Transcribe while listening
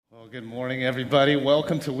Well, good morning, everybody.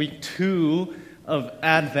 Welcome to week 2 of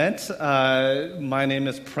Advent. My name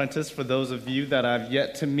is Prentice, for those of you that I've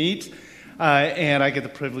yet to meet, and I get the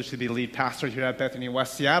privilege to be lead pastor here at Bethany,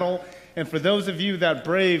 West Seattle. And for those of you that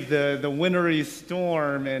brave the wintry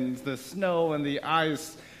storm and the snow and the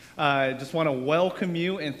ice, I just want to welcome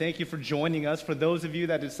you and thank you for joining us. For those of you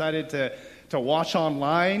that decided to watch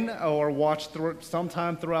online or watch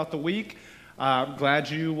sometime throughout the week, glad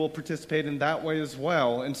you will participate in that way as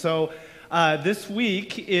well. And so this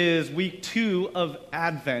week is week 2 of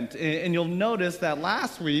Advent. And you'll notice that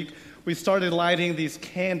last week we started lighting these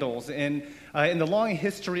candles. And in the long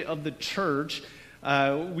history of the church,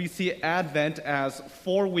 we see Advent as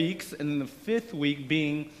 4 weeks, and then the 5th week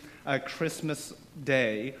being Christmas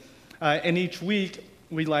Day. And each week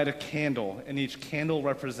we light a candle, and each candle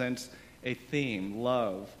represents a theme: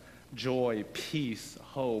 love, joy, peace,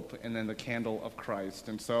 hope, and then the candle of Christ.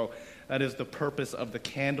 And so that is the purpose of the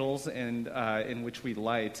candles and in which we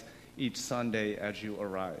light each Sunday as you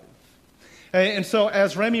arrive. And so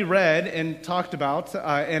as Remy read and talked about,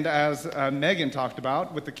 and as Megan talked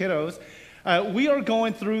about with the kiddos, we are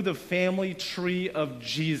going through the family tree of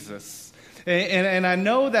Jesus. And I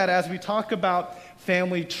know that as we talk about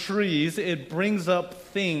family trees, it brings up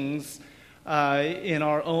things in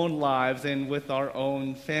our own lives and with our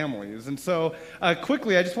own families. And so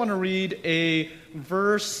quickly, I just want to read a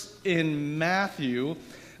verse in Matthew,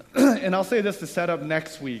 and I'll say this to set up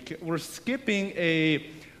next week. We're skipping a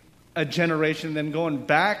generation, then going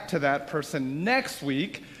back to that person next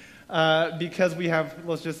week, because we have,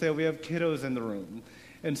 let's just say we have kiddos in the room.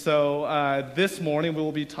 And so this morning we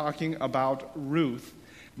will be talking about Ruth.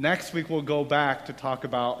 Next week we'll go back to talk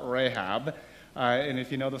about Rahab. And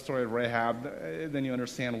if you know the story of Rahab, then you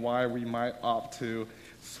understand why we might opt to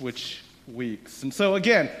switch weeks. And so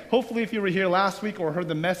again, hopefully if you were here last week or heard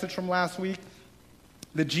the message from last week,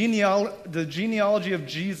 the genealogy of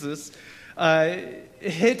Jesus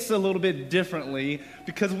hits a little bit differently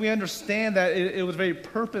because we understand that it was very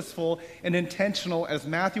purposeful and intentional as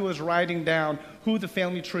Matthew was writing down who the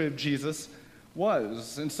family tree of Jesus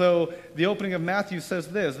was. And so the opening of Matthew says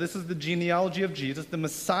this is the genealogy of Jesus, the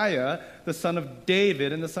Messiah, the son of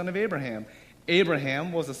David and the son of Abraham.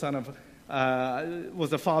 Abraham was the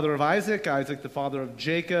father of Isaac, Isaac the father of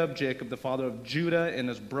Jacob, Jacob the father of Judah and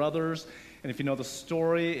his brothers. And if you know the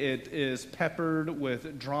story, it is peppered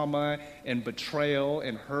with drama and betrayal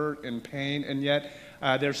and hurt and pain, and yet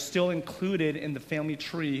they're still included in the family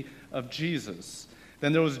tree of Jesus.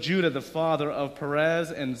 Then there was Judah, the father of Perez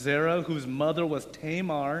and Zerah, whose mother was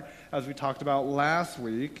Tamar, as we talked about last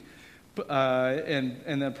week. And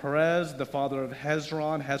then Perez, the father of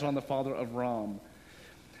Hezron, Hezron, the father of Ram.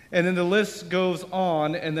 And then the list goes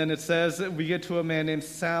on, and then it says that we get to a man named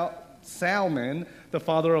Salmon, the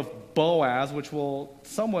father of Boaz, which we'll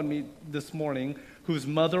somewhat meet this morning, whose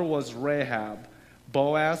mother was Rahab.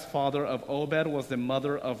 Boaz, father of Obed, was the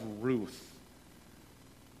mother of Ruth.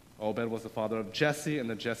 Obed was the father of Jesse,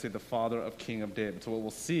 and Jesse the father of King of David. So what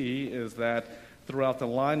we'll see is that throughout the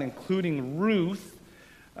line, including Ruth,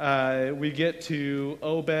 we get to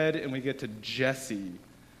Obed and we get to Jesse,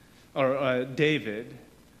 or David.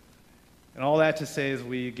 And all that to say is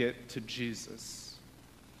we get to Jesus.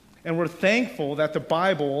 And we're thankful that the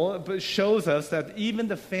Bible shows us that even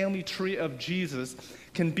the family tree of Jesus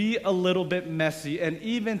can be a little bit messy. And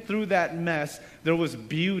even through that mess, there was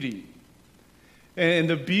beauty. And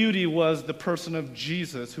the beauty was the person of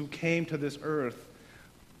Jesus who came to this earth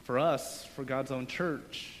for us, for God's own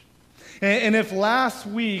church. And if last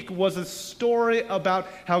week was a story about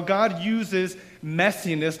how God uses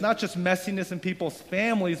messiness, not just messiness in people's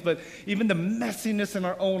families, but even the messiness in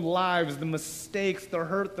our own lives, the mistakes, the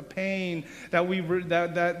hurt, the pain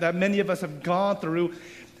that many of us have gone through,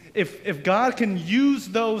 if God can use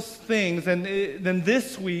those things, then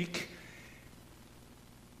this week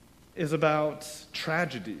is about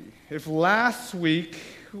tragedy. If last week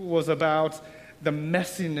was about the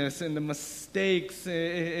messiness and the mistakes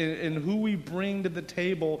and who we bring to the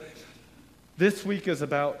table, this week is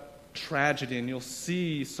about tragedy. And you'll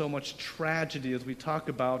see so much tragedy as we talk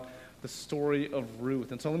about the story of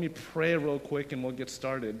Ruth. And so let me pray real quick and we'll get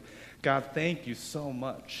started. God, thank you so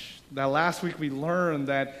much. Now, last week we learned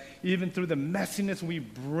that even through the messiness we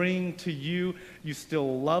bring to you, you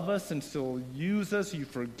still love us and still use us, you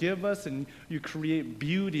forgive us, and you create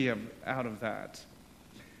beauty out of that.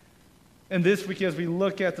 And this week, as we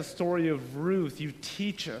look at the story of Ruth, you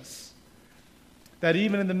teach us that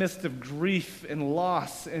even in the midst of grief and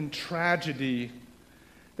loss and tragedy,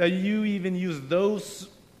 that you even use those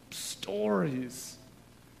stories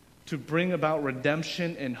to bring about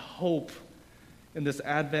redemption and hope in this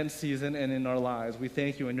Advent season and in our lives. We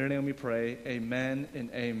thank you. In your name we pray. Amen and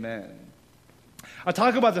amen. I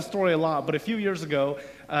talk about this story a lot, but a few years ago,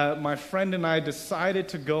 my friend and I decided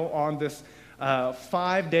to go on this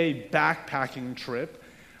 5-day backpacking trip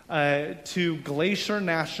to Glacier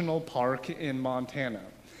National Park in Montana.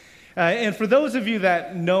 And for those of you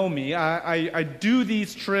that know me, I do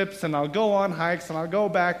these trips, and I'll go on hikes, and I'll go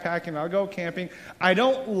backpacking, I'll go camping. I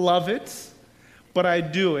don't love it, but I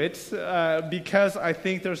do it because I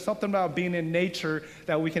think there's something about being in nature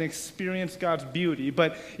that we can experience God's beauty.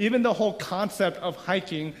 But even the whole concept of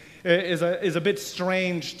hiking is a bit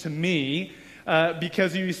strange to me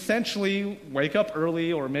because you essentially wake up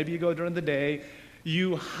early, or maybe you go during the day,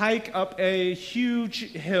 you hike up a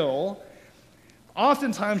huge hill.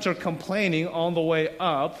 Oftentimes you're complaining on the way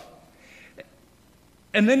up,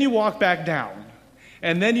 and then you walk back down.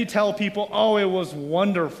 And then you tell people, oh, it was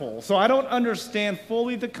wonderful. So I don't understand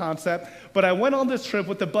fully the concept, but I went on this trip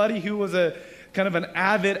with a buddy who was a kind of an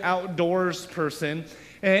avid outdoors person.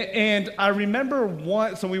 And I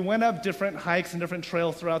remember so we went up different hikes and different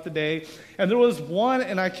trails throughout the day. And there was one,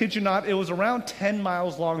 and I kid you not, it was around 10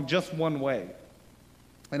 miles long, just one way.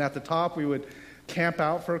 And at the top, we would camp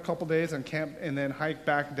out for a couple days and then hike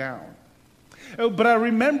back down. But I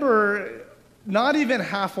remember not even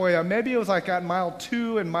halfway up, maybe it was like at mile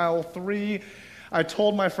 2 and mile 3, I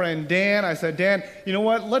told my friend Dan, I said, Dan, you know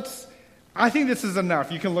what, I think this is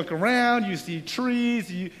enough. You can look around, you see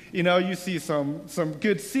trees, you see some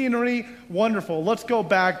good scenery, wonderful, let's go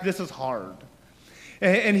back, this is hard.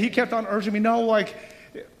 And he kept on urging me, no,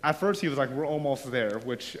 at first he was like, we're almost there,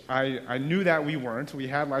 which I knew that we weren't. We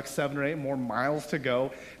had 7 or 8 more miles to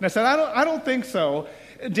go. And I said, I don't think so.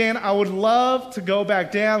 Dan, I would love to go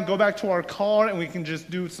back down, go back to our car, and we can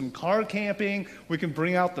just do some car camping. We can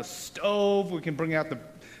bring out the stove. We can bring out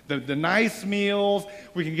the nice meals.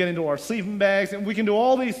 We can get into our sleeping bags, and we can do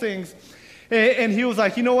all these things. And he was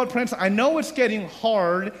like, you know what, Prince, I know it's getting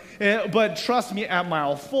hard, but trust me, at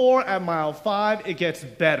mile 4, at mile 5, it gets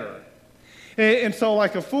better. And so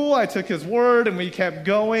like a fool, I took his word, and we kept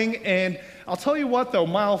going. And I'll tell you what, though,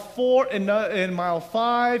 mile 4 and mile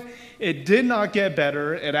 5, it did not get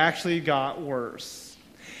better. It actually got worse.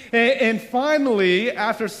 And finally,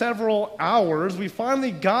 after several hours, we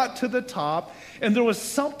finally got to the top. And there was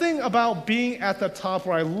something about being at the top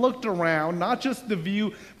where I looked around, not just the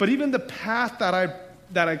view, but even the path that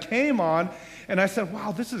I came on. And I said,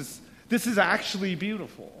 wow, this is actually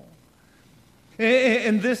beautiful.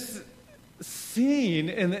 And this scene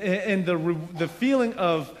and the feeling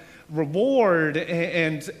of reward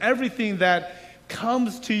and everything that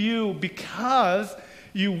comes to you because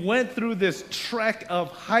you went through this trek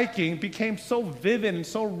of hiking became so vivid and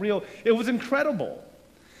so real. It was incredible.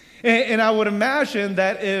 And I would imagine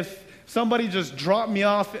that if somebody just dropped me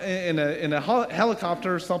off in a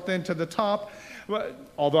helicopter or something to the top,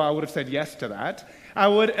 although I would have said yes to that, I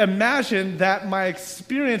would imagine that my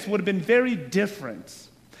experience would have been very different.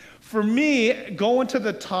 For me, going to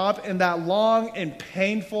the top in that long and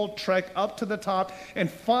painful trek up to the top and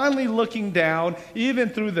finally looking down, even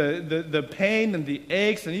through the pain and the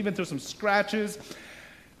aches and even through some scratches,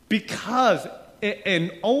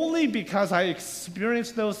 and only because I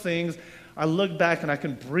experienced those things, I look back and I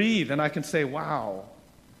can breathe and I can say, wow,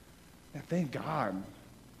 man, thank God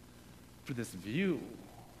for this view.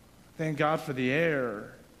 Thank God for the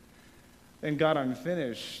air. Thank God I'm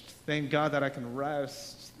finished. Thank God that I can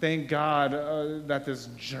rest. Thank God that this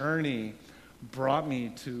journey brought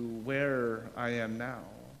me to where I am now.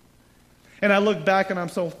 And I look back and I'm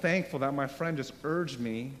so thankful that my friend just urged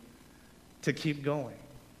me to keep going.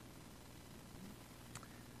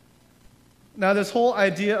 Now, this whole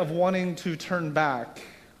idea of wanting to turn back,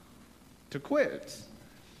 to quit,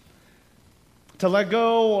 to let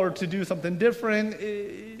go or to do something different,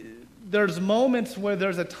 there's moments where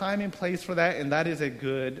there's a time and place for that, and that is a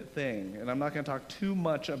good thing. And I'm not going to talk too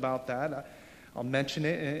much about that. I'll mention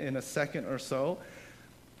it in a second or so.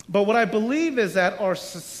 But what I believe is that our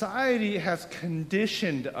society has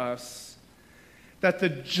conditioned us that the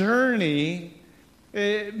journey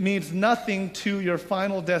means nothing to your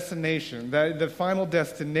final destination. That the final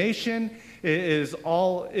destination is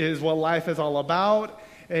what life is all about,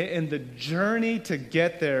 and the journey to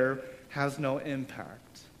get there has no impact.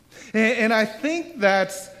 And I think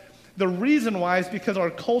that's the reason why is because our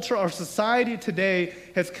culture, our society today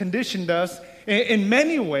has conditioned us in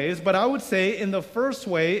many ways, but I would say in the first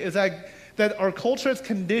way is that our culture has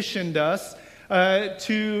conditioned us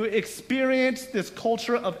to experience this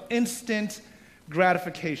culture of instant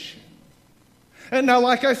gratification. And now,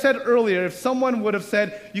 like I said earlier, if someone would have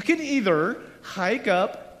said, you can either hike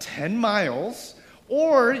up 10 miles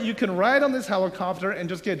or you can ride on this helicopter and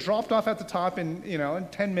just get dropped off at the top in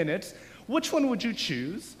 10 minutes. Which one would you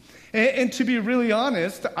choose? And to be really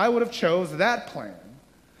honest, I would have chose that plan.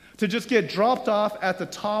 To just get dropped off at the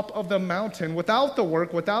top of the mountain without the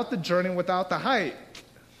work, without the journey, without the hike.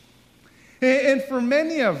 And for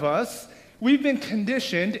many of us, we've been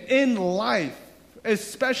conditioned in life,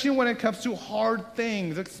 especially when it comes to hard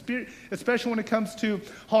things, especially when it comes to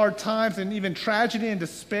hard times and even tragedy and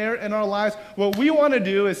despair in our lives. What we want to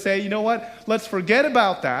do is say, you know what, let's forget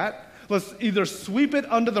about that. Let's either sweep it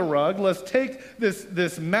under the rug. Let's take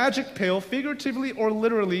this magic pill, figuratively or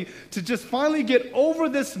literally, to just finally get over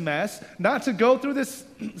this mess, not to go through this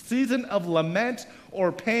season of lament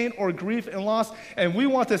or pain or grief and loss. And we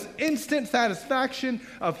want this instant satisfaction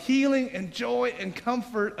of healing and joy and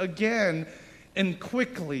comfort again and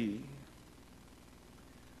quickly.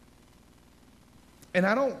 And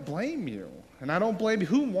I don't blame you. And I don't blame you.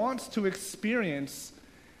 Who wants to experience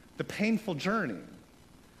the painful journey?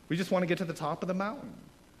 We just want to get to the top of the mountain.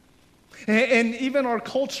 And even our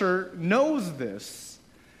culture knows this.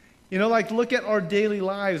 Look at our daily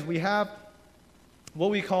lives. We have what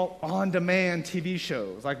we call on-demand TV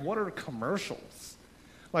shows. What are commercials?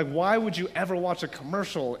 Why would you ever watch a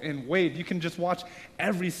commercial and wait? You can just watch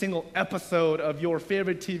every single episode of your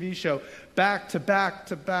favorite TV show back to back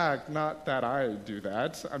to back. Not that I do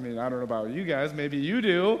that. I don't know about you guys. Maybe you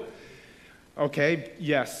do. Okay,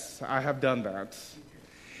 yes, I have done that.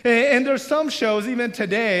 And there's some shows, even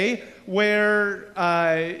today, where,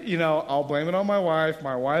 I'll blame it on my wife.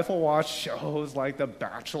 My wife will watch shows like The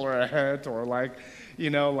Bachelorette or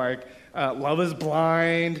Love is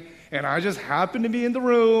Blind. And I just happen to be in the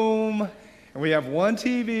room, and we have one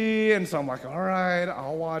TV, and so I'm like, all right,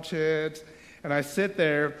 I'll watch it. And I sit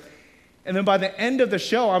there, and then by the end of the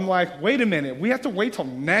show, I'm like, wait a minute, we have to wait till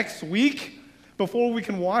next week before we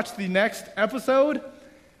can watch the next episode?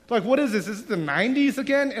 What is this? Is it the 90s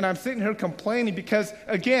again? And I'm sitting here complaining because,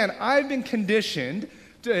 again, I've been conditioned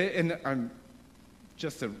and I'm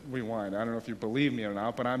just to rewind. I don't know if you believe me or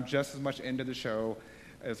not, but I'm just as much into the show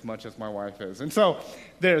as much as my wife is. And so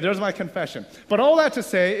there's my confession. But all that to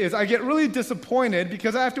say is I get really disappointed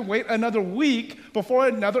because I have to wait another week before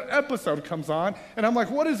another episode comes on. And I'm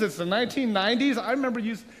like, what is this, the 1990s? I remember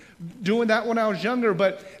doing that when I was younger,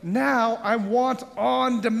 but now I want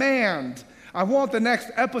on demand. I want the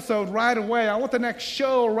next episode right away. I want the next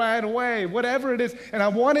show right away, whatever it is. And I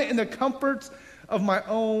want it in the comforts of my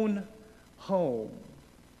own home.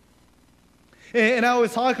 And I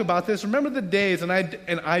always talk about this. Remember the days, and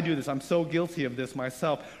I do this. I'm so guilty of this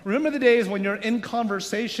myself. Remember the days when you're in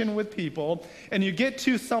conversation with people and you get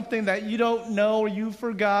to something that you don't know or you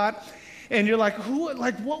forgot. And you're like,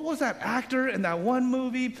 what was that actor in that one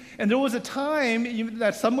movie? And there was a time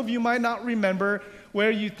that some of you might not remember where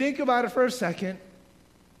you think about it for a second,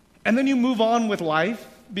 and then you move on with life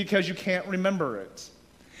because you can't remember it.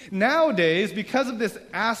 Nowadays, because of this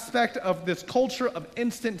aspect of this culture of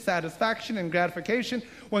instant satisfaction and gratification,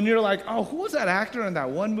 when you're like, oh, who was that actor in that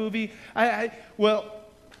one movie? We'll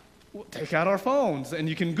take out our phones, and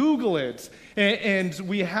you can Google it. And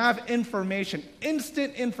we have information,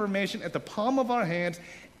 instant information at the palm of our hands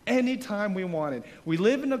anytime we want it. We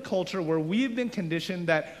live in a culture where we've been conditioned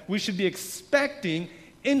that we should be expecting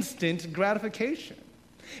instant gratification.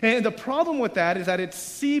 And the problem with that is that it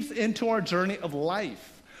seeps into our journey of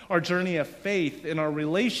life, our journey of faith, in our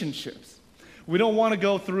relationships. We don't want to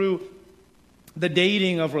go through the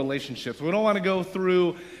dating of relationships. We don't want to go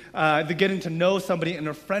through the getting to know somebody in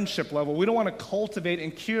a friendship level. We don't want to cultivate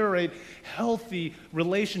and curate healthy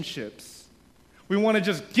relationships. We want to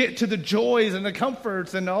just get to the joys and the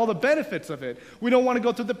comforts and all the benefits of it. We don't want to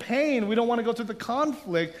go through the pain. We don't want to go through the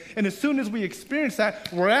conflict. And as soon as we experience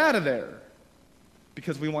that, we're out of there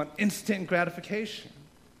because we want instant gratification.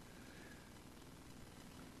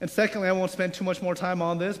 And secondly, I won't spend too much more time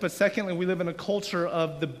on this, but secondly, we live in a culture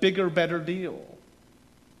of the bigger, better deal,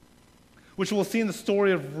 which we'll see in the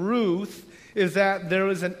story of Ruth, is that there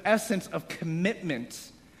is an essence of commitment.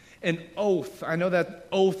 An oath. I know that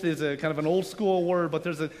oath is a kind of an old school word, but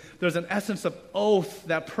there's an essence of oath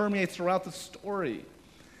that permeates throughout the story.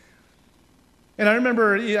 And I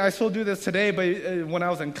remember, I still do this today, but when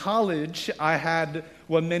I was in college, I had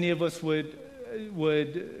what many of us would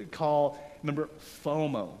call, remember,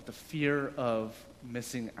 FOMO, the fear of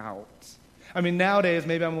missing out. Nowadays,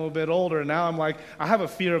 maybe I'm a little bit older, and now I'm like, I have a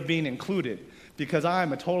fear of being included. Because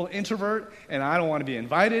I'm a total introvert, and I don't want to be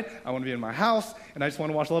invited. I want to be in my house, and I just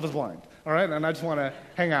want to watch Love is Blind, all right? And I just want to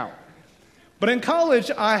hang out. But in college,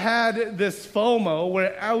 I had this FOMO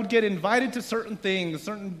where I would get invited to certain things,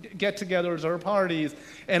 certain get-togethers or parties,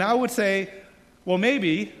 and I would say, well,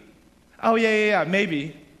 maybe Oh, yeah,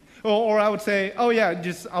 maybe. Or I would say, oh, yeah,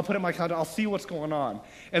 I'll put it in my calendar. I'll see what's going on.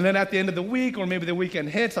 And then at the end of the week, or maybe the weekend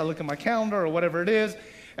hits, I look at my calendar or whatever it is,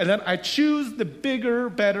 and then I choose the bigger,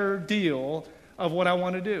 better deal of what I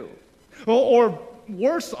want to do. Or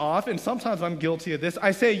worse off, and sometimes I'm guilty of this,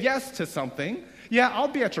 I say yes to something. Yeah, I'll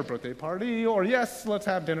be at your birthday party, or yes, let's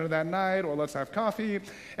have dinner that night, or let's have coffee.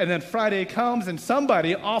 And then Friday comes and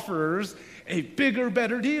somebody offers a bigger,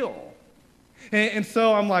 better deal. And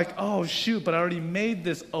so I'm like, oh, shoot, but I already made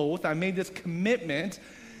this oath. I made this commitment,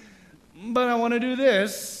 but I want to do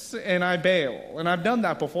this, and I bail. And I've done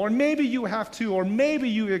that before. And maybe you have too, or maybe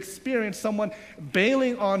you experience someone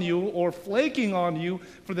bailing on you or flaking on you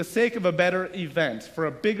for the sake of a better event, for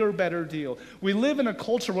a bigger, better deal. We live in a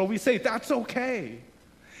culture where we say, that's okay.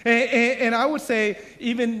 And I would say,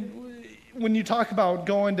 even when you talk about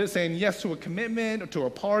going to saying yes to a commitment or to a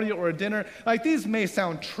party or a dinner, like these may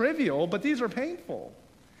sound trivial, but these are painful.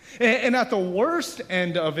 And at the worst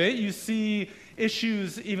end of it, you see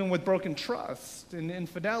issues even with broken trust and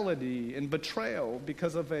infidelity and betrayal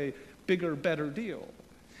because of a bigger, better deal.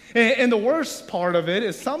 And the worst part of it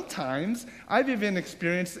is sometimes I've even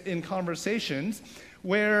experienced in conversations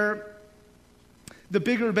where the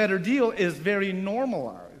bigger, better deal is very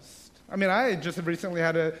normalized. I mean, I just recently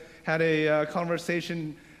had a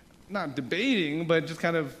conversation, not debating, but just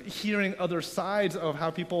kind of hearing other sides of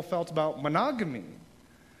how people felt about monogamy,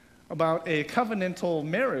 about a covenantal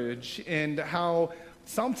marriage, and how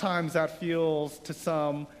sometimes that feels to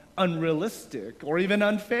some unrealistic or even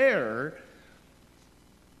unfair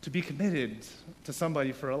to be committed to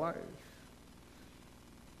somebody for a life.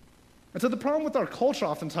 And so the problem with our culture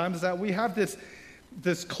oftentimes is that we have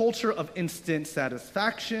this culture of instant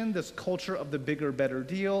satisfaction, this culture of the bigger, better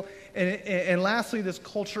deal, and lastly, this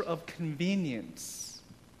culture of convenience.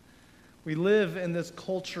 We live in this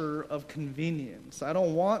culture of convenience. I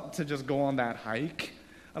don't want to just go on that hike.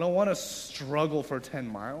 I don't want to struggle for 10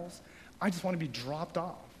 miles. I just want to be dropped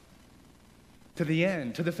off to the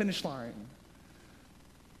end, to the finish line.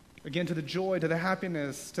 Again, to the joy, to the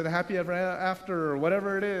happiness, to the happy ever after, or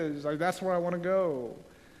whatever it is. Like, that's where I want to go.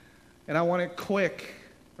 And I want it quick,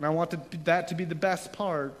 and I want that to be the best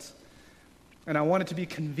part, and I want it to be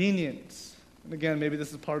convenient. And again, maybe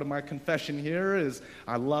this is part of my confession here, is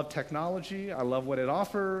I love technology, I love what it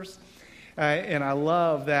offers, and I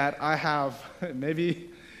love that I have, maybe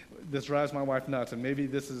this drives my wife nuts, and maybe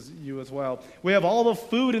this is you as well. We have all the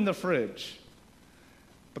food in the fridge,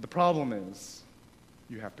 but the problem is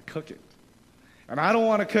you have to cook it. And I don't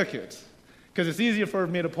want to cook it, because it's easier for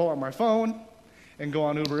me to pull out my phone and go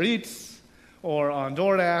on Uber Eats or on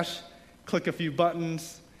DoorDash, click a few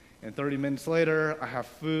buttons, and 30 minutes later, I have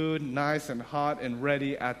food nice and hot and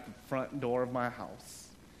ready at the front door of my house.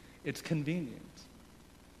 It's convenient.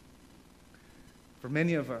 For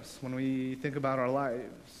many of us, when we think about our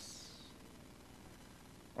lives,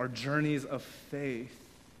 our journeys of faith,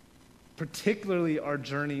 particularly our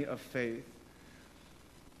journey of faith,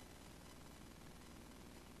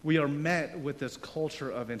 we are met with this culture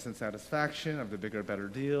of instant satisfaction, of the bigger, better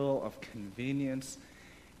deal, of convenience.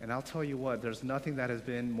 And I'll tell you what, there's nothing that has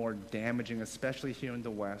been more damaging, especially here in the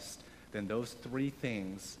West, than those three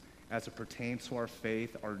things as it pertains to our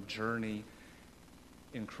faith, our journey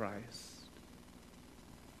in Christ.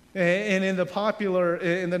 And in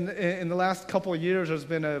the last couple of years, there's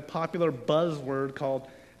been a popular buzzword called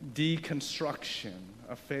deconstruction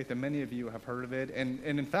of faith, and many of you have heard of it. And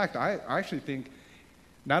in fact, I actually think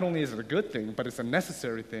not only is it a good thing, but it's a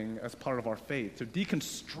necessary thing as part of our faith, to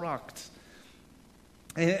deconstruct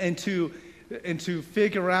and to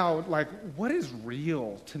figure out, like, what is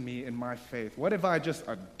real to me in my faith? What have I just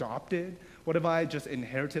adopted? What have I just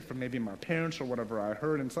inherited from maybe my parents or whatever I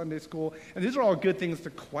heard in Sunday school? And these are all good things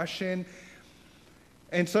to question.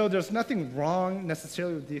 And so there's nothing wrong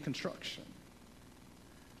necessarily with deconstruction.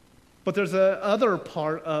 But there's a other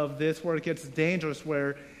part of this where it gets dangerous,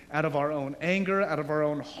 where out of our own anger, out of our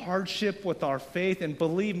own hardship with our faith, and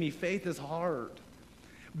believe me, faith is hard.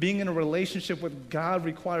 Being in a relationship with God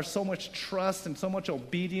requires so much trust and so much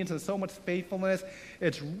obedience and so much faithfulness.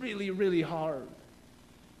 It's really, really hard.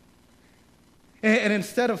 And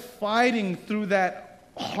instead of fighting through that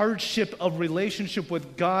hardship of relationship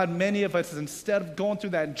with God, many of us, instead of going through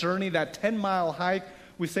that journey, that 10-mile hike,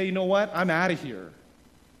 we say, you know what, I'm out of here.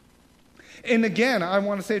 And again, I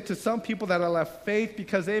want to say to some people that have left faith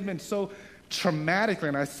because they've been so traumatically,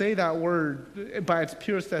 and I say that word by its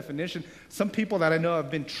purest definition, some people that I know have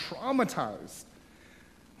been traumatized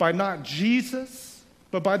by not Jesus,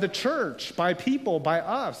 but by the church, by people, by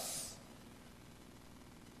us.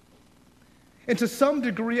 And to some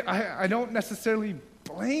degree, I don't necessarily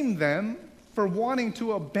blame them for wanting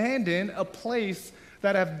to abandon a place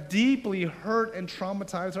that have deeply hurt and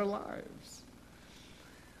traumatized our lives.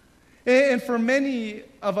 And for many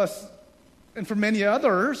of us, and for many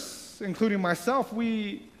others, including myself,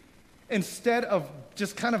 we, instead of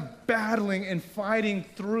just kind of battling and fighting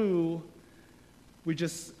through, we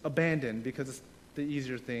just abandon because it's the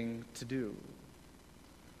easier thing to do.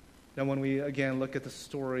 Now, when we, again, look at the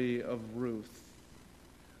story of Ruth,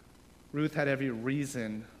 Ruth had every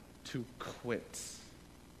reason to quit.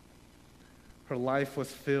 Her life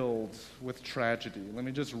was filled with tragedy. Let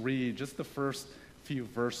me just read just the first few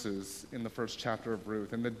verses in the first chapter of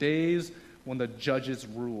Ruth. In the days when the judges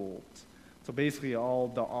ruled. So basically all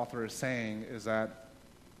the author is saying is that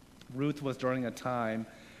Ruth was during a time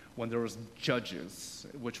when there was judges,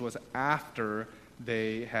 which was after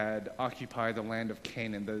they had occupied the land of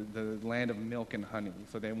Canaan, the land of milk and honey.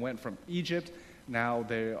 So they went from Egypt, now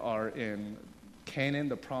they are in Canaan,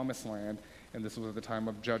 the promised land, and this was at the time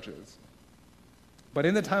of Judges. But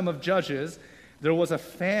in the time of Judges, there was a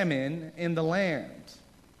famine in the land.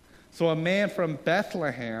 So a man from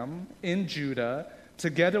Bethlehem in Judah,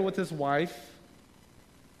 together with his wife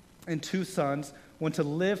and 2 sons, went to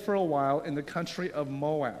live for a while in the country of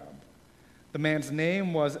Moab. The man's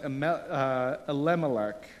name was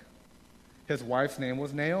Elimelech. His wife's name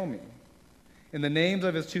was Naomi. And the names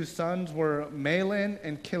of his 2 sons were Mahlon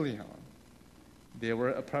and Chilion. They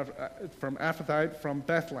were from Ephrathite from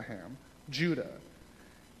Bethlehem, Judah.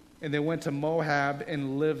 And they went to Moab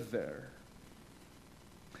and lived there.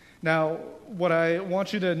 Now, what I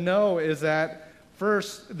want you to know is that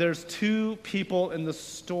first, there's 2 people in the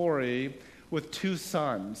story with 2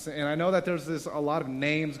 sons. And I know that there's a lot of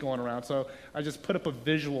names going around, so I just put up a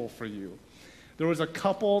visual for you. There was a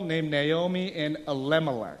couple named Naomi and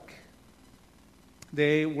Elimelech.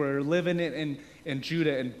 They were living in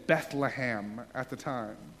Judah, in Bethlehem at the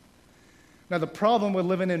time. Now, the problem with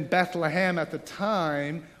living in Bethlehem at the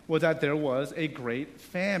time was that there was a great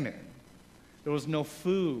famine. There was no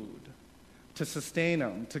food to sustain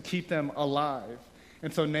them, to keep them alive.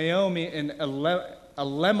 And so Naomi and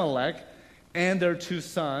Elimelech and their 2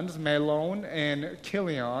 sons, Mahlon and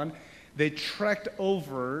Chilion, they trekked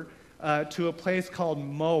over to a place called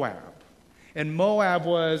Moab. And Moab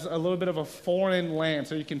was a little bit of a foreign land.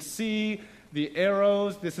 So you can see the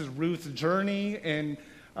arrows. This is Ruth's journey. And,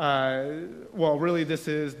 really, this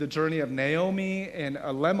is the journey of Naomi and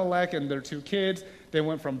Elimelech and their 2 kids. They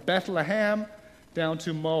went from Bethlehem down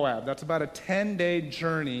to Moab. That's about a 10-day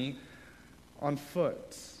journey on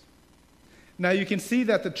foot. Now, you can see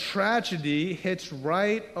that the tragedy hits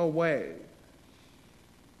right away.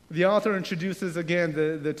 The author introduces, again,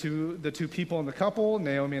 the two people in the couple,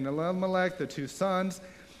 Naomi and Elimelech, the 2 sons.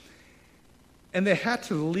 And they had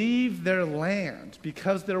to leave their land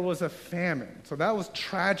because there was a famine. So that was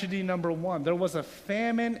tragedy number 1. There was a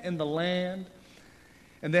famine in the land,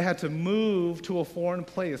 and they had to move to a foreign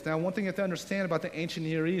place. Now, one thing you have to understand about the ancient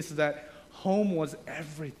Near East is that home was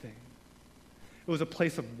everything. It was a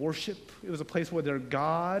place of worship. It was a place where their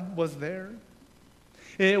God was there.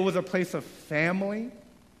 It was a place of family.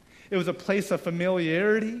 It was a place of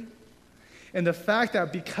familiarity. And the fact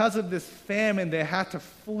that because of this famine, they had to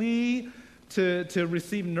flee to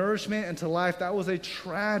receive nourishment and to life, that was a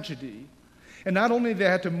tragedy. And not only they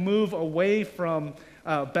had to move away from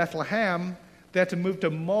Bethlehem, they had to move to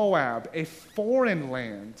Moab, a foreign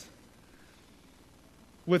land,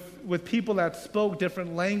 with people that spoke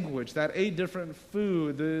different language, that ate different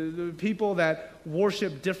food, the people that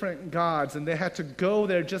worshiped different gods, and they had to go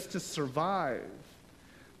there just to survive.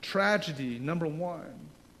 Tragedy, number 1.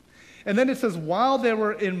 And then it says, while they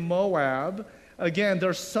were in Moab, again,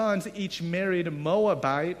 their sons each married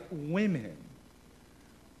Moabite women.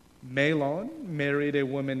 Mahlon married a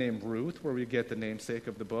woman named Ruth, where we get the namesake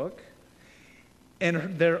of the book.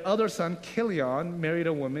 And their other son, Chilion, married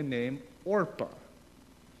a woman named Orpah.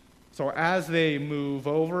 So as they move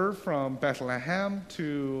over from Bethlehem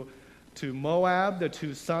to Moab, the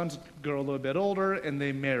 2 sons grow a little bit older, and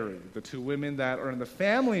they marry. The 2 women that are in the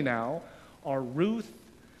family now are Ruth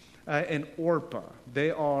and Orpah.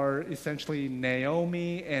 They are essentially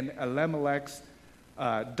Naomi and Elimelech's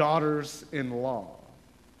daughters-in-law.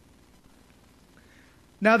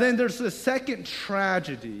 Now then, there's the second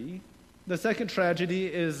tragedy. The second tragedy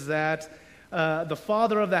is that the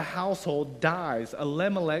father of the household dies.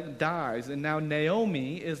 Elimelech dies, and now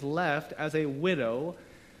Naomi is left as a widow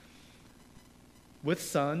with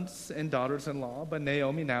sons and daughters-in-law, but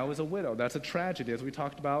Naomi now is a widow. That's a tragedy, as we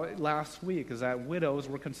talked about last week, is that widows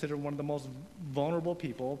were considered one of the most vulnerable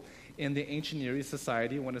people in the ancient Near East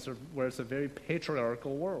society where it's a very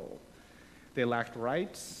patriarchal world. They lacked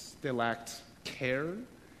rights, they lacked care,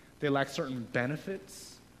 They lack certain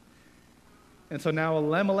benefits. And so now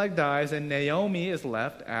Elimelech dies, and Naomi is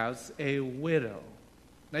left as a widow.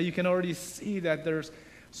 Now you can already see that there's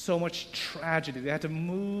so much tragedy. They had to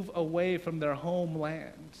move away from their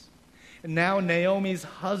homeland. And now Naomi's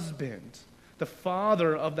husband, the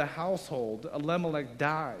father of the household, Elimelech,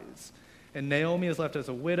 dies. And Naomi is left as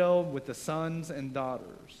a widow with the sons and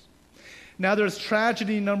daughters. Now there's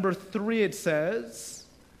tragedy number 3, it says,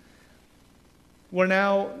 where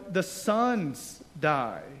now the sons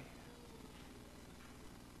die.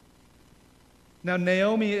 Now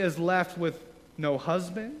Naomi is left with no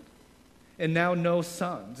husband and now no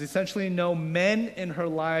sons. Essentially no men in her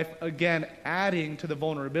life, again adding to the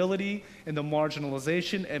vulnerability and the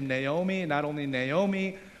marginalization of Naomi. Not only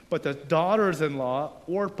Naomi, but the daughters-in-law,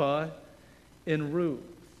 Orpah and Ruth.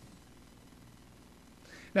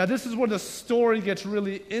 Now this is where the story gets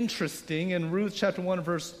really interesting. In Ruth chapter 1,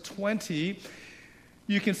 verse 20,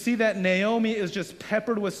 you can see that Naomi is just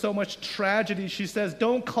peppered with so much tragedy. She says,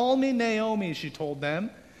 "Don't call me Naomi," she told them.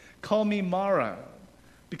 "Call me Mara,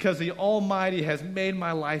 because the Almighty has made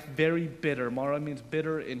my life very bitter." Mara means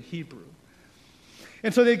bitter in Hebrew.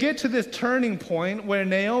 And so they get to this turning point where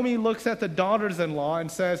Naomi looks at the daughters-in-law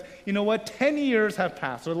and says, "You know what? 10 years have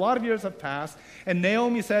passed." So a lot of years have passed. And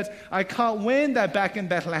Naomi says, "I caught wind that back in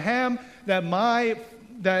Bethlehem that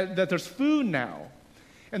there's food now.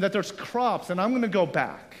 And that there's crops, and I'm going to go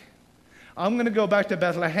back. I'm going to go back to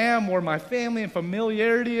Bethlehem where my family and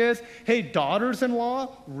familiarity is. Hey,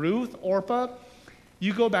 daughters-in-law, Ruth, Orpah,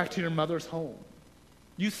 you go back to your mother's home.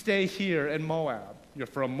 You stay here in Moab. You're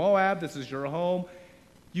from Moab. This is your home.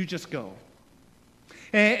 You just go."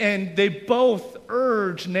 And they both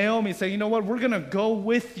urge Naomi, say, "You know what? We're going to go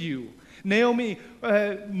with you. Naomi,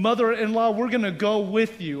 mother-in-law, we're going to go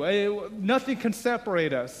with you. Nothing can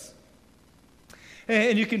separate us."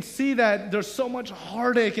 And you can see that there's so much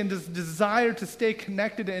heartache and this desire to stay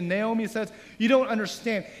connected. And Naomi says, "You don't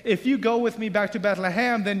understand. If you go with me back to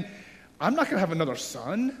Bethlehem, then I'm not going to have another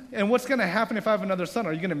son. And what's going to happen if I have another son?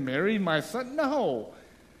 Are you going to marry my son? No."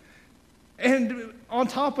 And on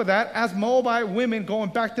top of that, as Moabite women,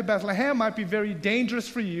 going back to Bethlehem might be very dangerous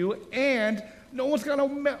for you, and no one's going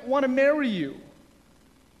to want to marry you.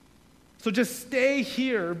 So just stay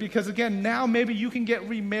here, because again, now maybe you can get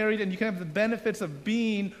remarried and you can have the benefits of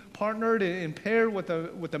being partnered and paired with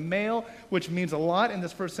a male, which means a lot in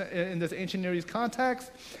this ancient Near East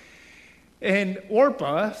context. And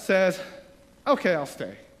Orpah says, "Okay, I'll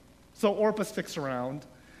stay." So Orpah sticks around.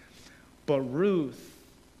 But Ruth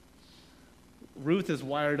is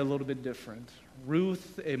wired a little bit different.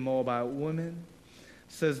 Ruth, a Moabite woman,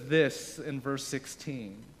 says this in verse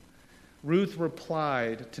 16. Ruth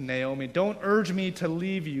replied to Naomi, "Don't urge me to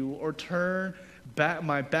leave you or turn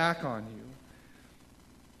my back on you.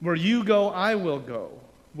 Where you go, I will go.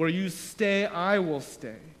 Where you stay, I will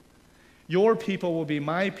stay. Your people will be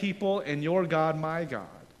my people, and your God my God.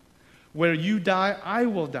 Where you die, I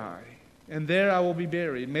will die, and there I will be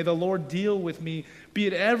buried. May the Lord deal with me, be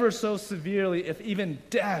it ever so severely, if even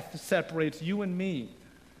death separates you and me."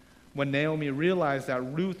 When Naomi realized that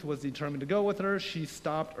Ruth was determined to go with her, she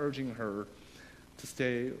stopped urging her to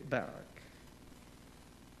stay back.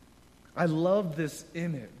 I love this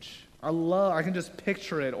image. I can just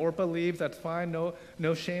picture it. Orpah leaves, that's fine,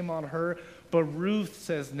 no shame on her. But Ruth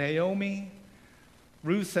says, "Naomi,"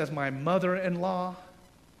 Ruth says, "My mother-in-law,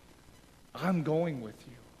 I'm going with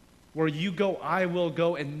you. Where you go, I will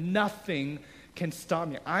go, and nothing can stop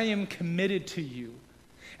me. I am committed to you.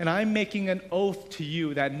 And I'm making an oath to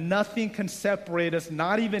you that nothing can separate us,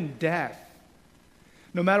 not even death.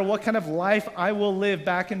 No matter what kind of life I will live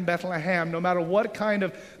back in Bethlehem, no matter what kind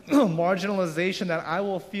of marginalization that I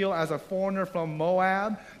will feel as a foreigner from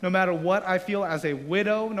Moab, no matter what I feel as a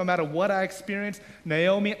widow, no matter what I experience,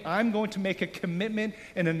 Naomi, I'm going to make a commitment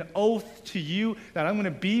and an oath to you that I'm going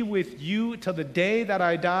to be with you till the day that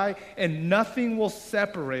I die, and nothing will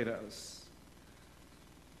separate us."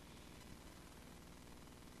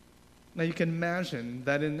 Now you can imagine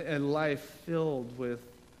that in a life filled with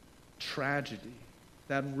tragedy,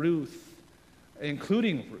 that Ruth,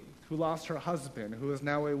 including Ruth, who lost her husband, who is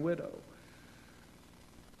now a widow,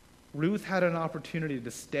 Ruth had an opportunity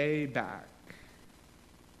to stay back,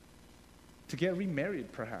 to get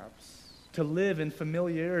remarried perhaps, to live in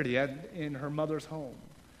familiarity in her mother's home,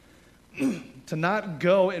 to not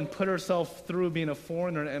go and put herself through being a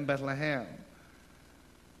foreigner in Bethlehem.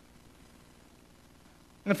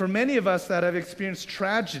 And for many of us that have experienced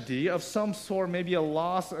tragedy of some sort, maybe a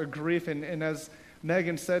loss or grief, and as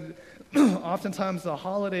Megan said, oftentimes the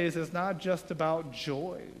holidays is not just about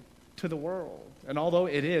joy. to the world. And although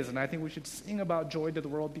it is, and I think we should sing about joy to the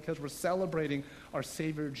world because we're celebrating our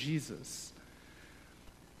Savior Jesus,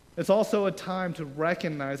 it's also a time to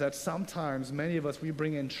recognize that sometimes many of us, we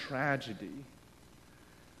bring in tragedy.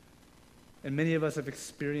 And many of us have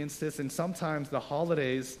experienced this, and sometimes the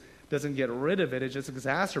holidays doesn't get rid of it, it just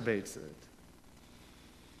exacerbates it.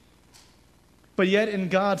 But yet in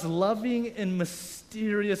God's loving and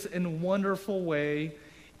mysterious and wonderful way,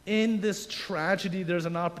 in this tragedy, there's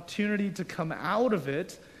an opportunity to come out of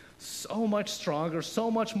it so much stronger, so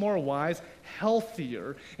much more wise,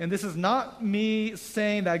 healthier. And this is not me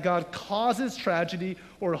saying that God causes tragedy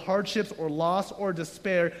or hardships or loss or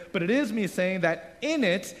despair, but it is me saying that in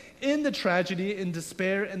it, in the tragedy, in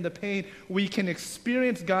despair, and the pain, we can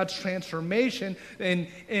experience God's transformation. And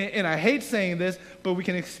I hate saying this, but we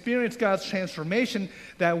can experience God's transformation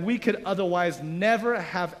that we could otherwise never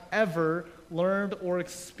have ever learned or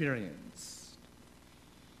experienced.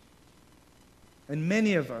 And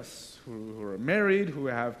many of us who are married, who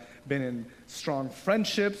have been in strong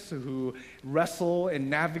friendships, who wrestle and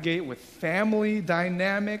navigate with family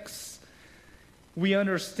dynamics, we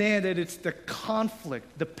understand that it's the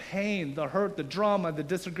conflict, the pain, the hurt, the drama, the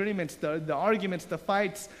disagreements, the arguments, the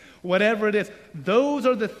fights, whatever it is. Those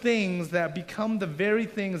are the things that become the very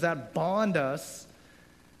things that bond us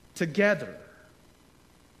together.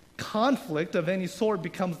 Conflict of any sort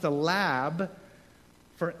becomes the lab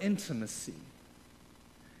for intimacy.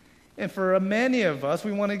 And for many of us,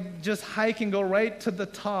 we want to just hike and go right to the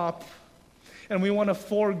top, and we want to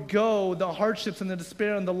forego the hardships and the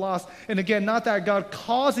despair and the loss. And again, not that God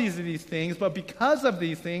causes these things, but because of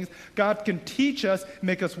these things, God can teach us,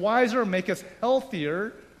 make us wiser, make us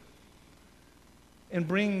healthier, and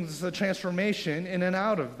brings a transformation in and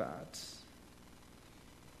out of that.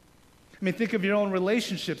 I mean, think of your own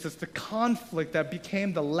relationships. It's the conflict that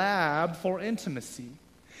became the lab for intimacy.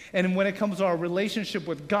 And when it comes to our relationship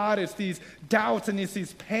with God, it's these doubts and it's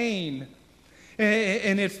these pain.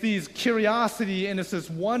 And it's these curiosity and it's this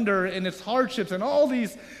wonder and it's hardships and all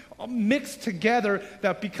these mixed together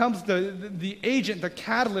that becomes the agent, the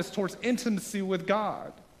catalyst towards intimacy with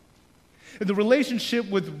God. And the relationship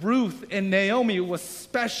with Ruth and Naomi was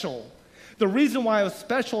special. The reason why it was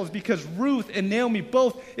special is because Ruth and Naomi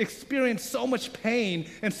both experienced so much pain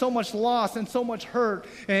and so much loss and so much hurt,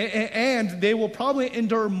 and they will probably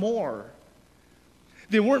endure more.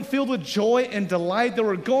 They weren't filled with joy and delight. They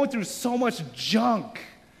were going through so much junk.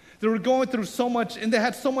 They were going through so much, and they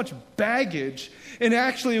had so much baggage. And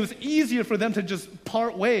actually, it was easier for them to just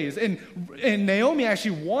part ways. And Naomi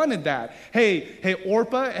actually wanted that. Hey,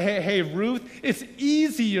 Orpah, hey, Ruth, it's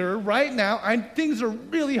easier right now. Things are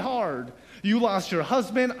really hard. You lost your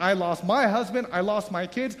husband. I lost my husband. I lost my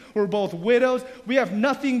kids. We're both widows. We have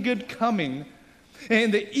nothing good coming.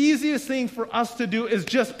 And the easiest thing for us to do is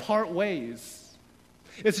just part ways.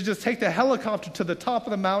 It's to just take the helicopter to the top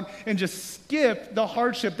of the mountain and just skip the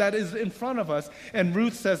hardship that is in front of us. And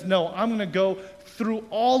Ruth says, no, I'm going to go through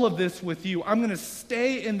all of this with you. I'm going to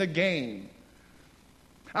stay in the game.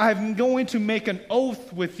 I'm going to make an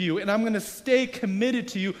oath with you, and I'm going to stay committed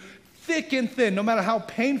to you thick and thin, no matter how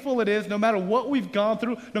painful it is, no matter what we've gone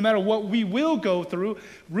through, no matter what we will go through.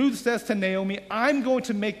 Ruth says to Naomi, I'm going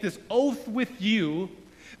to make this oath with you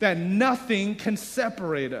that nothing can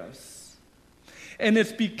separate us. And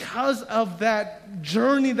it's because of that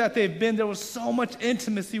journey that they've been, there was so much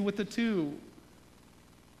intimacy with the two.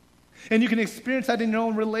 And you can experience that in your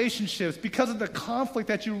own relationships because of the conflict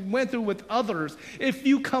that you went through with others. If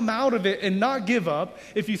you come out of it and not give up,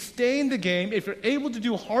 if you stay in the game, if you're able to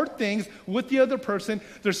do hard things with the other person,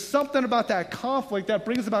 there's something about that conflict that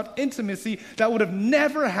brings about intimacy that would have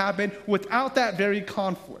never happened without that very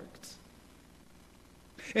conflict.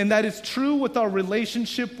 And that is true with our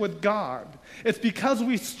relationship with God. It's because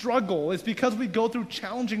we struggle. It's because we go through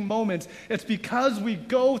challenging moments. It's because we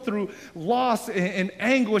go through loss and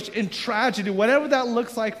anguish and tragedy, whatever that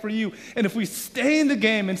looks like for you. And if we stay in the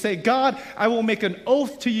game and say, God, I will make an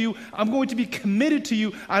oath to you. I'm going to be committed to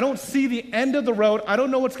you. I don't see the end of the road. I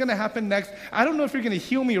don't know what's going to happen next. I don't know if you're going to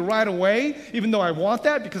heal me right away, even though I want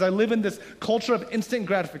that because I live in this culture of instant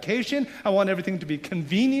gratification. I want everything to be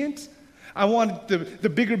convenient. I want the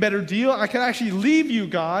bigger, better deal. I can actually leave you,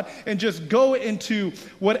 God, and just go into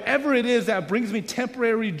whatever it is that brings me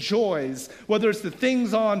temporary joys, whether it's the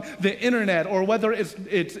things on the internet or whether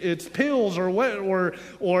it's pills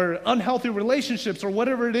or unhealthy relationships or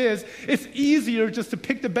whatever it is. It's easier just to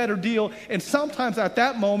pick the better deal, and sometimes at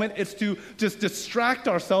that moment it's to just distract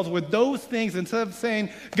ourselves with those things instead of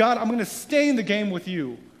saying, God, I'm going to stay in the game with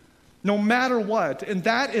you no matter what. And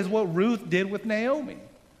that is what Ruth did with Naomi.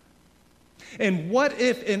 And what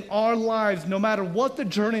if in our lives, no matter what the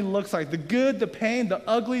journey looks like, the good, the pain, the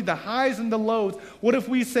ugly, the highs and the lows, what if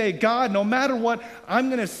we say, God, no matter what, I'm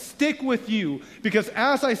going to stick with you, because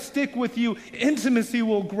as I stick with you, intimacy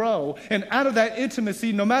will grow. And out of that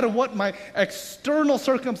intimacy, no matter what my external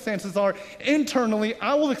circumstances are, internally,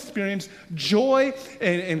 I will experience joy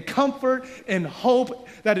and comfort and hope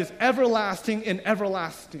that is everlasting and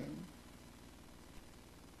everlasting.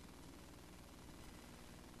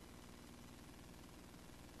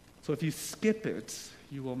 So if you skip it,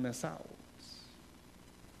 you will miss out.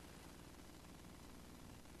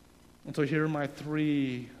 And so here are my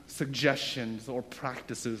 3 suggestions or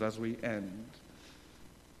practices as we end.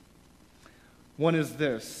 One is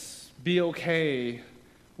this: be okay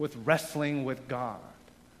with wrestling with God.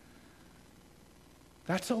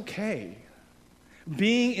 That's okay.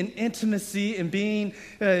 Being in intimacy and being,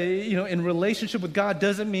 in relationship with God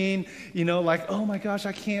doesn't mean, like, oh my gosh,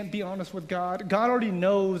 I can't be honest with God. God already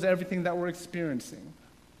knows everything that we're experiencing.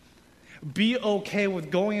 Be okay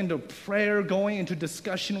with going into prayer, going into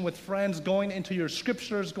discussion with friends, going into your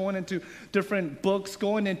scriptures, going into different books,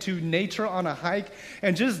 going into nature on a hike,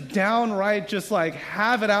 and just downright just like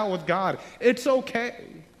have it out with God. It's okay.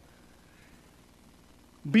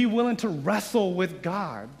 Be willing to wrestle with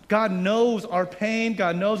God. God knows our pain.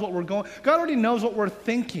 God knows what we're going. God already knows what we're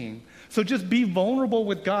thinking. So just be vulnerable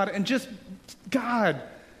with God and just, God.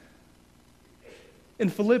 In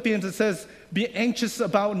Philippians it says, be anxious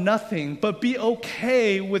about nothing, but be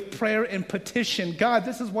okay with prayer and petition. God,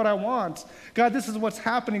 this is what I want. God, this is what's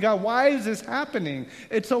happening. God, why is this happening?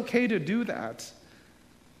 It's okay to do that.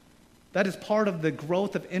 That is part of the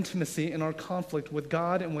growth of intimacy in our conflict with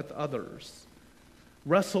God and with others.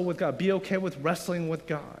 Wrestle with God. Be okay with wrestling with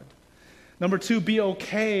God. Number 2, be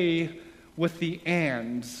okay with the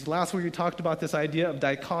ands. Last week we talked about this idea of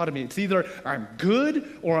dichotomy. It's either I'm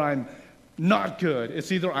good or I'm not good.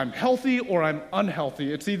 It's either I'm healthy or I'm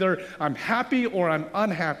unhealthy. It's either I'm happy or I'm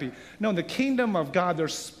unhappy. No, in the kingdom of God,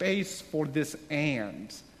 there's space for this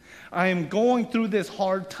and. I am going through this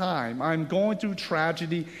hard time. I'm going through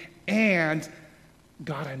tragedy, and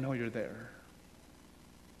God, I know you're there.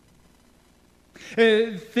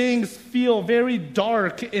 Things feel very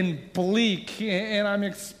dark and bleak, and I'm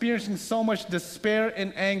experiencing so much despair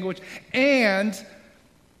and anguish, and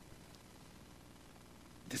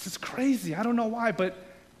this is crazy. I don't know why, but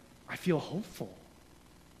I feel hopeful.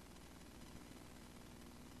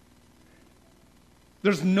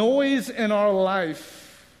 There's noise in our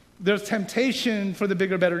life. There's temptation for the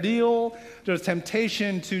bigger, better deal. There's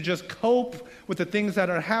temptation to just cope with the things that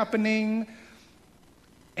are happening.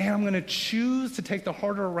 And I'm going to choose to take the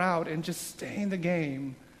harder route and just stay in the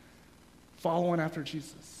game, following after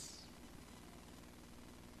Jesus.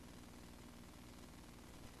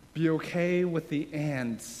 Be okay with the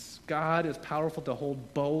ands. God is powerful to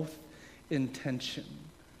hold both in tension.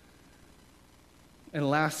 And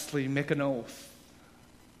lastly, make an oath.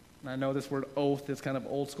 And I know this word oath is kind of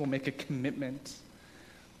old school. Make a commitment.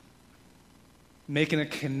 Making a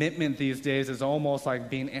commitment these days is almost like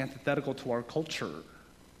being antithetical to our culture.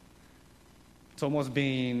 It's almost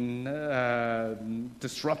being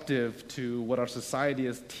disruptive to what our society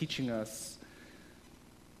is teaching us.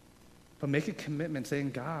 But make a commitment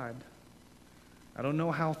saying, God, I don't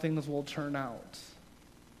know how things will turn out,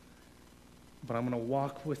 but I'm going to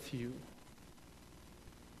walk with you.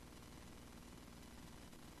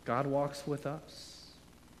 God walks with us.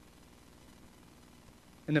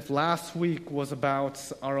 And if last week was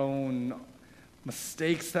about our own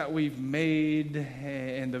mistakes that we've made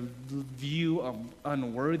and the view of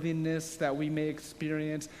unworthiness that we may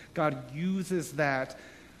experience, God uses that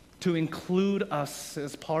to include us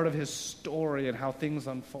as part of his story and how things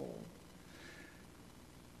unfold.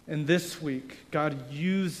 And this week, God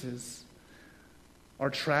uses our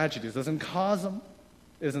tragedies, doesn't cause them,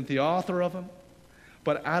 isn't the author of them,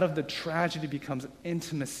 but out of the tragedy becomes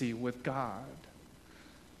intimacy with God.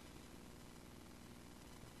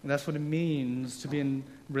 And that's what it means to be in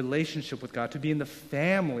relationship with God, to be in the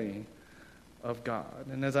family of God.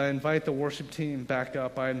 And as I invite the worship team back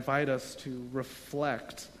up, I invite us to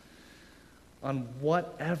reflect on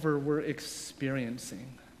whatever we're experiencing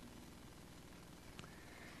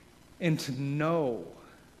and to know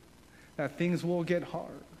that things will get hard.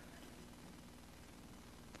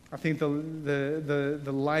 I think the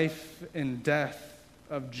life and death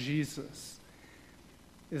of Jesus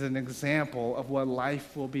is an example of what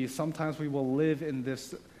life will be. Sometimes we will live in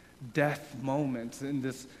this death moment, in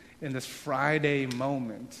this Friday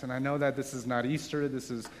moment. And I know that this is not Easter,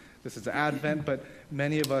 this is Advent, but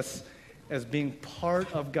many of us, as being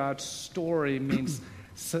part of God's story, means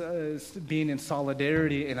being in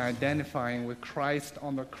solidarity and identifying with Christ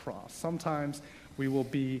on the cross. Sometimes we will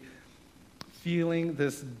be feeling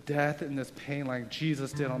this death and this pain like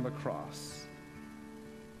Jesus did on the cross.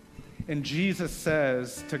 And Jesus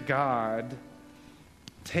says to God,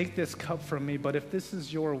 take this cup from me, but if this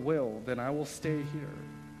is your will, then I will stay here.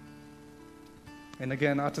 And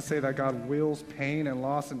again, not to say that God wills pain and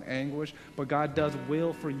loss and anguish, but God does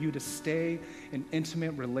will for you to stay in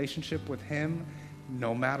intimate relationship with him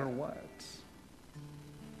no matter what.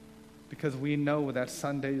 Because we know that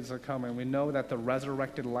Sundays are coming. We know that the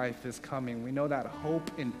resurrected life is coming. We know that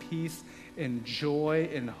hope and peace and joy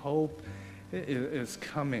and hope is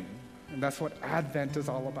coming. And that's what Advent is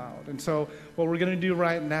all about. And so what we're going to do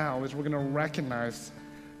right now is we're going to recognize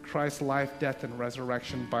Christ's life, death, and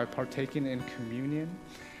resurrection by partaking in communion.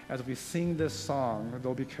 As we sing this song,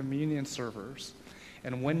 there'll be communion servers.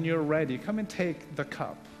 And when you're ready, come and take the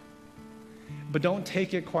cup. But don't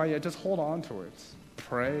take it quite yet. Just hold on to it.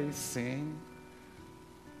 Pray, sing.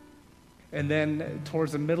 And then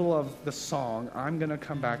towards the middle of the song, I'm going to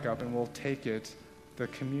come back up and we'll take it, the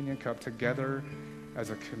communion cup, together as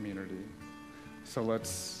a community. So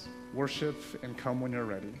let's worship and come when you're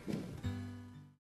ready.